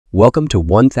Welcome to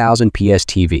 1000 PS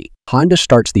TV. Honda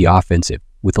starts the offensive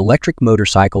with electric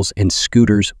motorcycles and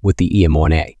scooters with the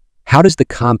EM1A. How does the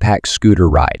compact scooter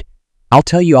ride? I'll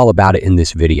tell you all about it in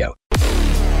this video.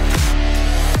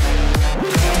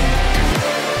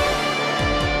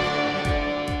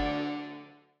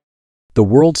 The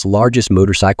world's largest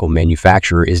motorcycle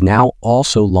manufacturer is now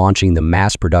also launching the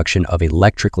mass production of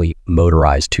electrically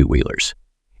motorized two-wheelers.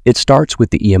 It starts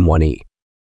with the EM1E,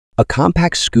 a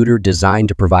compact scooter designed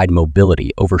to provide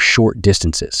mobility over short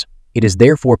distances. It is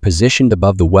therefore positioned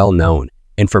above the well-known,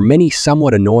 and for many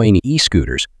somewhat annoying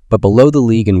e-scooters, but below the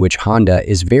league in which Honda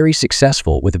is very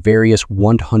successful with various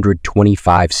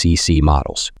 125cc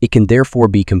models. It can therefore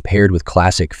be compared with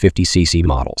classic 50cc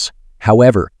models.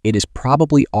 However, it is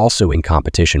probably also in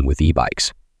competition with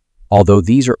e-bikes. Although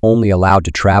these are only allowed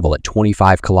to travel at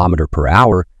 25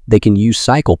 km/h, they can use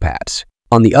cycle paths.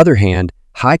 On the other hand,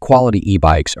 high-quality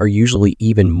e-bikes are usually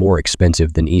even more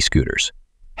expensive than e-scooters.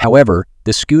 However,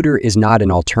 the scooter is not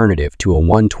an alternative to a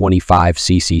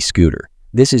 125cc scooter.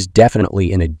 This is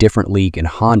definitely in a different league, and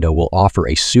Honda will offer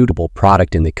a suitable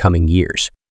product in the coming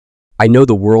years. I know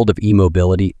the world of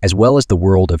e-mobility as well as the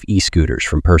world of e-scooters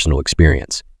from personal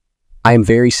experience. I am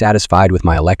very satisfied with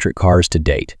my electric cars to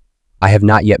date. I have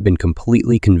not yet been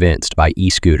completely convinced by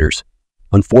e-scooters.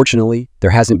 Unfortunately,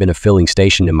 there hasn't been a filling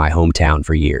station in my hometown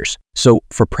for years. So,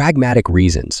 for pragmatic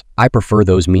reasons, I prefer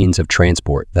those means of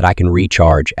transport that I can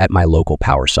recharge at my local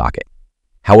power socket.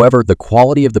 However, the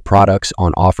quality of the products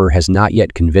on offer has not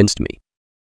yet convinced me.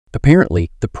 Apparently,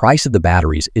 the price of the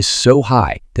batteries is so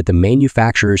high that the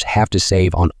manufacturers have to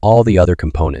save on all the other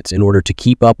components in order to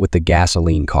keep up with the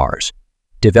gasoline cars.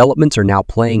 Developments are now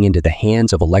playing into the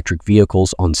hands of electric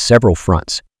vehicles on several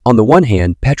fronts. On the one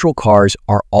hand, petrol cars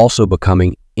are also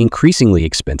becoming increasingly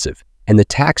expensive, and the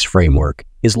tax framework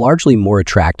is largely more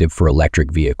attractive for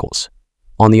electric vehicles.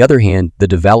 On the other hand, the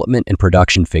development and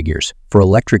production figures for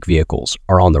electric vehicles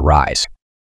are on the rise.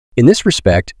 In this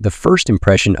respect, the first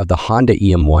impression of the Honda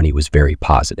EM1E was very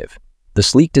positive. The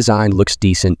sleek design looks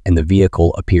decent and the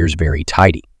vehicle appears very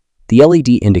tidy. The LED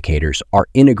indicators are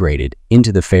integrated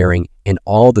into the fairing, and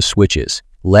all the switches,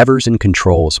 levers, and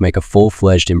controls make a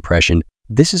full-fledged impression.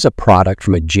 This is a product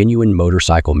from a genuine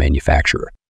motorcycle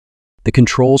manufacturer. The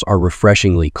controls are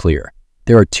refreshingly clear.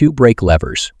 There are two brake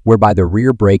levers, whereby the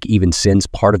rear brake even sends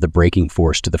part of the braking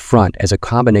force to the front as a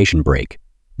combination brake.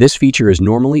 This feature is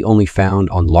normally only found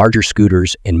on larger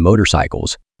scooters and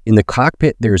motorcycles. In the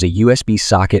cockpit, there is a USB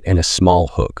socket and a small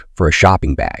hook for a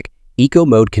shopping bag. Eco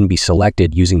mode can be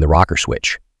selected using the rocker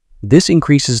switch. This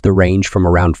increases the range from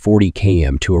around 40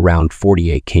 km to around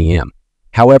 48 km.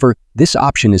 However, this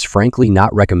option is frankly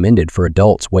not recommended for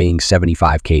adults weighing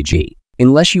 75 kg,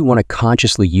 unless you want to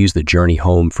consciously use the journey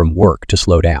home from work to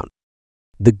slow down.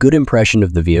 The good impression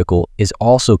of the vehicle is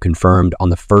also confirmed on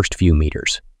the first few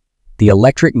meters. The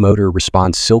electric motor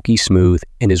responds silky smooth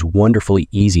and is wonderfully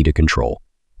easy to control.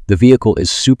 The vehicle is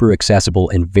super accessible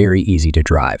and very easy to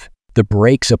drive. The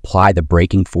brakes apply the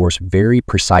braking force very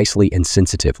precisely and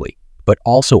sensitively, but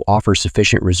also offer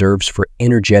sufficient reserves for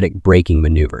energetic braking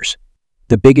maneuvers.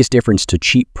 The biggest difference to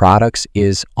cheap products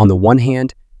is, on the one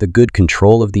hand, the good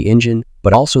control of the engine,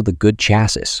 but also the good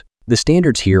chassis. The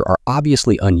standards here are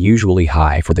obviously unusually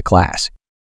high for the class.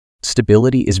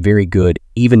 Stability is very good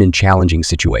even in challenging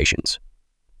situations.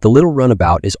 The little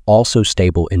runabout is also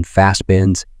stable in fast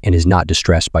bends and is not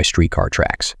distressed by streetcar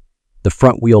tracks. The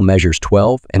front wheel measures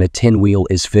 12 and a 10 wheel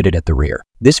is fitted at the rear.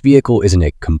 This vehicle is in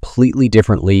a completely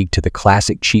different league to the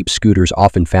classic cheap scooters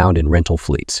often found in rental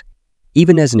fleets.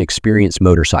 Even as an experienced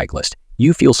motorcyclist,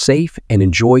 you feel safe and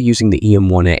enjoy using the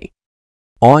EM1A.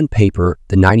 On paper,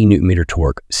 the 90 Nm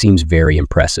torque seems very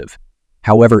impressive.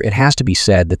 However, it has to be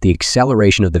said that the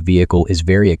acceleration of the vehicle is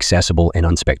very accessible and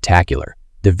unspectacular.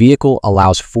 The vehicle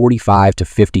allows 45 to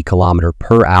 50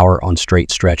 km/h on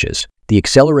straight stretches. The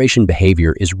acceleration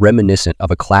behavior is reminiscent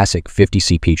of a classic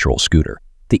 50cc petrol scooter.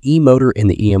 The e-motor in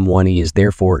the EM1E is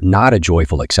therefore not a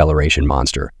joyful acceleration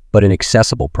monster, but an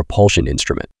accessible propulsion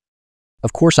instrument.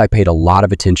 Of course, I paid a lot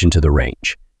of attention to the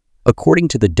range. According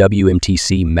to the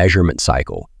WMTC measurement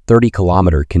cycle, 30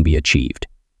 km can be achieved.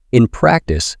 In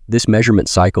practice, this measurement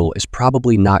cycle is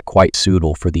probably not quite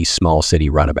suitable for these small city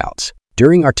runabouts.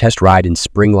 During our test ride in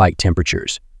spring-like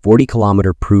temperatures, 40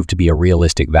 km proved to be a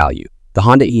realistic value. The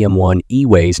Honda EM1E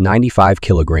weighs 95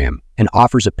 kg and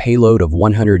offers a payload of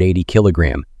 180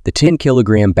 kg. The 10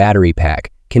 kg battery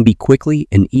pack can be quickly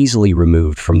and easily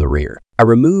removed from the rear. I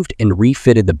removed and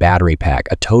refitted the battery pack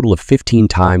a total of 15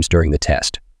 times during the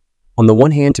test. On the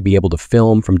one hand, to be able to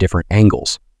film from different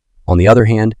angles. On the other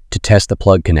hand, to test the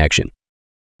plug connection.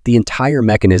 The entire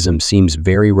mechanism seems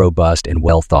very robust and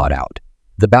well thought out.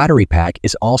 The battery pack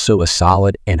is also a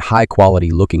solid and high-quality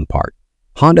looking part.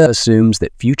 Honda assumes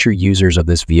that future users of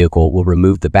this vehicle will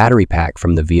remove the battery pack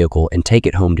from the vehicle and take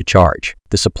it home to charge.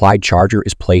 The supplied charger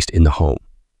is placed in the home.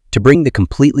 To bring the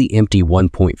completely empty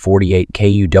 1.48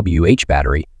 kWh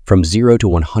battery from 0 to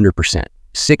 100%,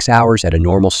 6 hours at a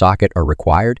normal socket are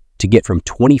required. To get from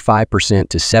 25%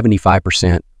 to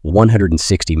 75%,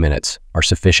 160 minutes are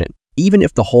sufficient. Even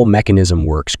if the whole mechanism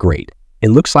works great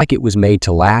and looks like it was made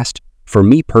to last, for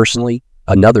me personally,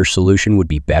 another solution would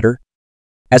be better.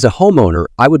 As a homeowner,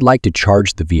 I would like to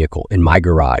charge the vehicle in my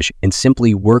garage and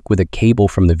simply work with a cable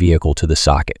from the vehicle to the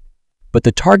socket. But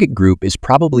the target group is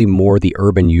probably more the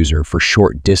urban user for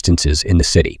short distances in the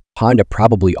city. Honda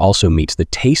probably also meets the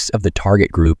tastes of the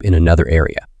target group in another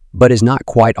area, but is not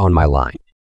quite on my line.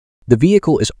 The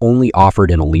vehicle is only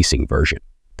offered in a leasing version.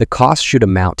 The cost should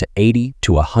amount to 80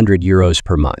 to 100 euros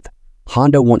per month.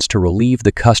 Honda wants to relieve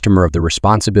the customer of the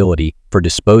responsibility for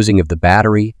disposing of the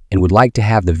battery and would like to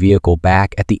have the vehicle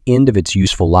back at the end of its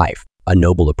useful life, a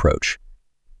noble approach.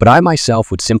 But I myself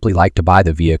would simply like to buy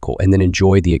the vehicle and then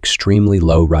enjoy the extremely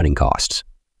low running costs.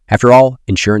 After all,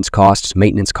 insurance costs,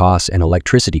 maintenance costs, and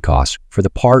electricity costs for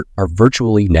the part are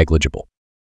virtually negligible.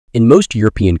 In most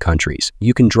European countries,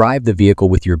 you can drive the vehicle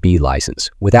with your B license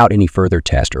without any further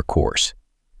test or course.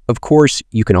 Of course,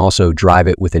 you can also drive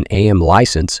it with an AM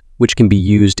license, which can be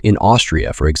used in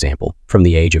Austria, for example, from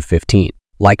the age of 15.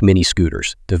 Like many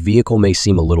scooters, the vehicle may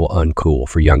seem a little uncool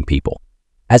for young people.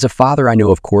 As a father, I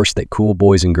know of course that cool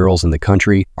boys and girls in the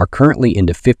country are currently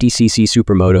into 50cc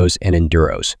supermotos and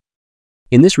enduros.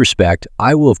 In this respect,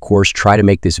 I will of course try to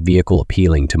make this vehicle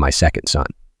appealing to my second son.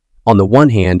 On the one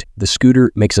hand, the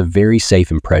scooter makes a very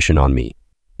safe impression on me.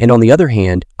 And on the other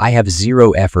hand, I have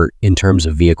zero effort in terms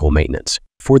of vehicle maintenance.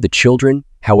 For the children,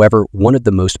 however, one of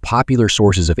the most popular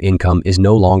sources of income is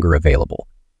no longer available.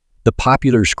 The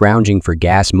popular scrounging for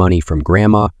gas money from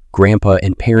grandma, grandpa,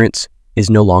 and parents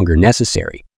is no longer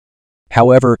necessary.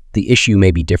 However, the issue may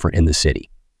be different in the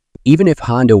city. Even if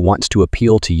Honda wants to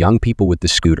appeal to young people with the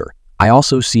scooter, I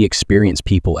also see experienced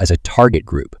people as a target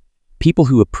group. People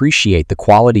who appreciate the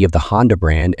quality of the Honda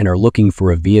brand and are looking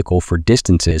for a vehicle for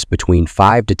distances between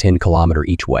 5 to 10 kilometers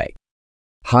each way.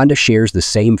 Honda shares the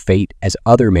same fate as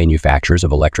other manufacturers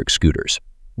of electric scooters.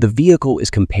 The vehicle is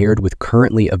compared with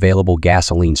currently available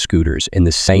gasoline scooters in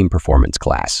the same performance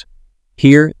class.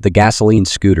 Here, the gasoline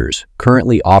scooters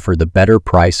currently offer the better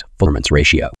price-performance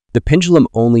ratio. The pendulum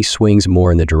only swings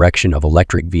more in the direction of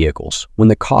electric vehicles when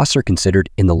the costs are considered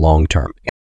in the long term.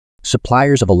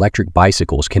 Suppliers of electric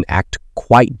bicycles can act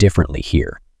quite differently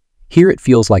here. Here it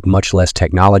feels like much less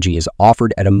technology is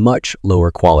offered at a much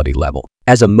lower quality level.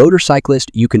 As a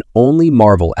motorcyclist, you can only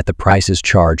marvel at the prices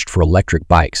charged for electric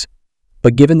bikes.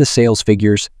 But given the sales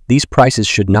figures, these prices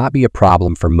should not be a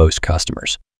problem for most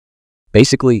customers.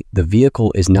 Basically, the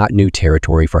vehicle is not new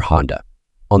territory for Honda.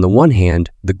 On the one hand,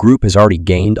 the group has already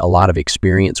gained a lot of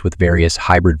experience with various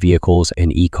hybrid vehicles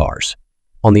and e-cars.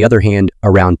 On the other hand,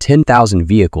 around 10,000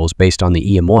 vehicles based on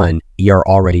the EM1 are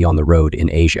already on the road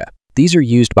in Asia. These are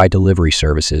used by delivery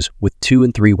services with 2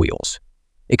 and 3 wheels.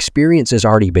 Experience has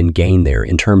already been gained there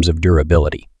in terms of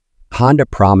durability. Honda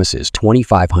promises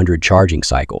 2,500 charging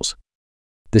cycles.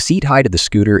 The seat height of the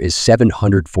scooter is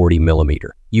 740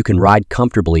 millimeter. You can ride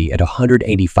comfortably at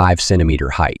 185 centimeter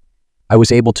height. I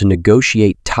was able to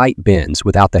negotiate tight bends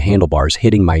without the handlebars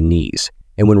hitting my knees,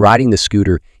 and when riding the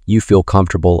scooter, you feel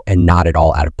comfortable and not at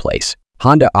all out of place.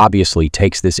 Honda obviously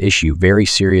takes this issue very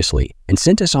seriously and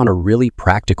sent us on a really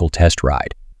practical test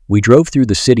ride. We drove through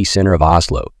the city center of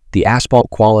Oslo. The asphalt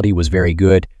quality was very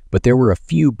good, but there were a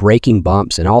few braking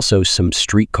bumps and also some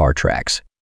streetcar tracks.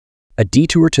 A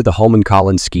detour to the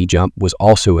Holmenkollen ski jump was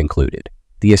also included.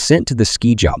 The ascent to the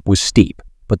ski jump was steep,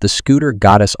 but the scooter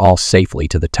got us all safely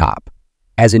to the top.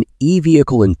 As an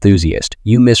e-vehicle enthusiast,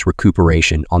 you miss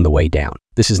recuperation on the way down.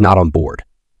 This is not on board.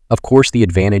 Of course, the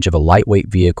advantage of a lightweight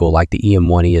vehicle like the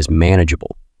EM1 is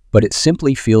manageable, but it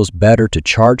simply feels better to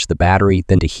charge the battery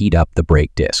than to heat up the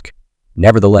brake disc.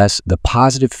 Nevertheless, the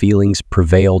positive feelings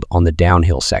prevailed on the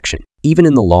downhill section. Even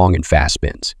in the long and fast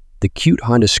bends, the cute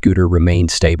Honda scooter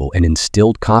remained stable and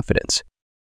instilled confidence.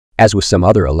 As with some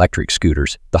other electric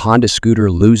scooters, the Honda scooter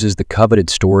loses the coveted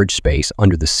storage space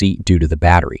under the seat due to the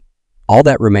battery. All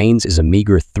that remains is a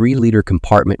meager 3-liter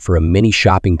compartment for a mini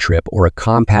shopping trip or a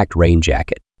compact rain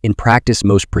jacket. In practice,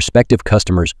 most prospective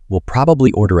customers will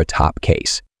probably order a top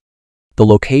case. The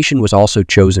location was also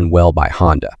chosen well by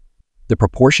Honda. The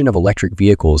proportion of electric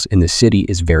vehicles in the city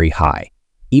is very high.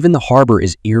 Even the harbor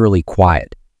is eerily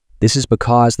quiet. This is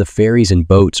because the ferries and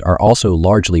boats are also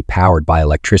largely powered by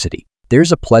electricity.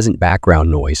 There's a pleasant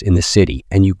background noise in the city,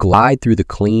 and you glide through the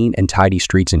clean and tidy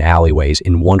streets and alleyways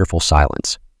in wonderful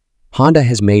silence. Honda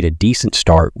has made a decent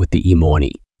start with the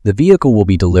EM1. The vehicle will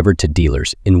be delivered to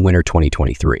dealers in winter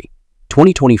 2023,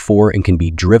 2024, and can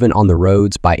be driven on the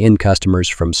roads by end customers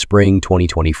from spring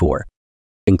 2024.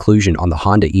 Inclusion on the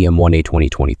Honda EM1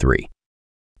 2023.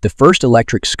 The first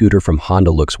electric scooter from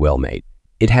Honda looks well made.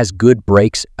 It has good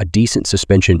brakes, a decent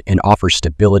suspension, and offers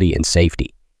stability and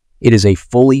safety. It is a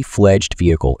fully fledged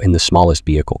vehicle in the smallest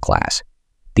vehicle class.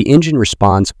 The engine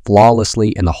responds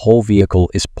flawlessly and the whole vehicle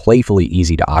is playfully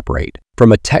easy to operate.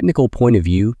 From a technical point of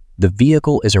view, the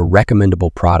vehicle is a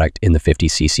recommendable product in the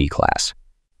 50cc class.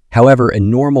 However, a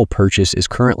normal purchase is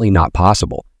currently not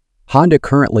possible. Honda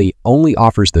currently only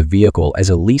offers the vehicle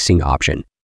as a leasing option.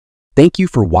 Thank you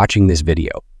for watching this video.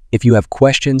 If you have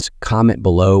questions, comment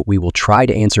below. We will try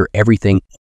to answer everything.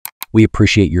 We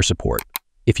appreciate your support.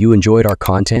 If you enjoyed our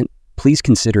content, please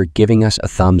consider giving us a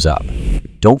thumbs up.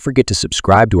 Don't forget to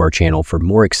subscribe to our channel for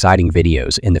more exciting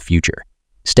videos in the future.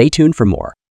 Stay tuned for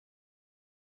more.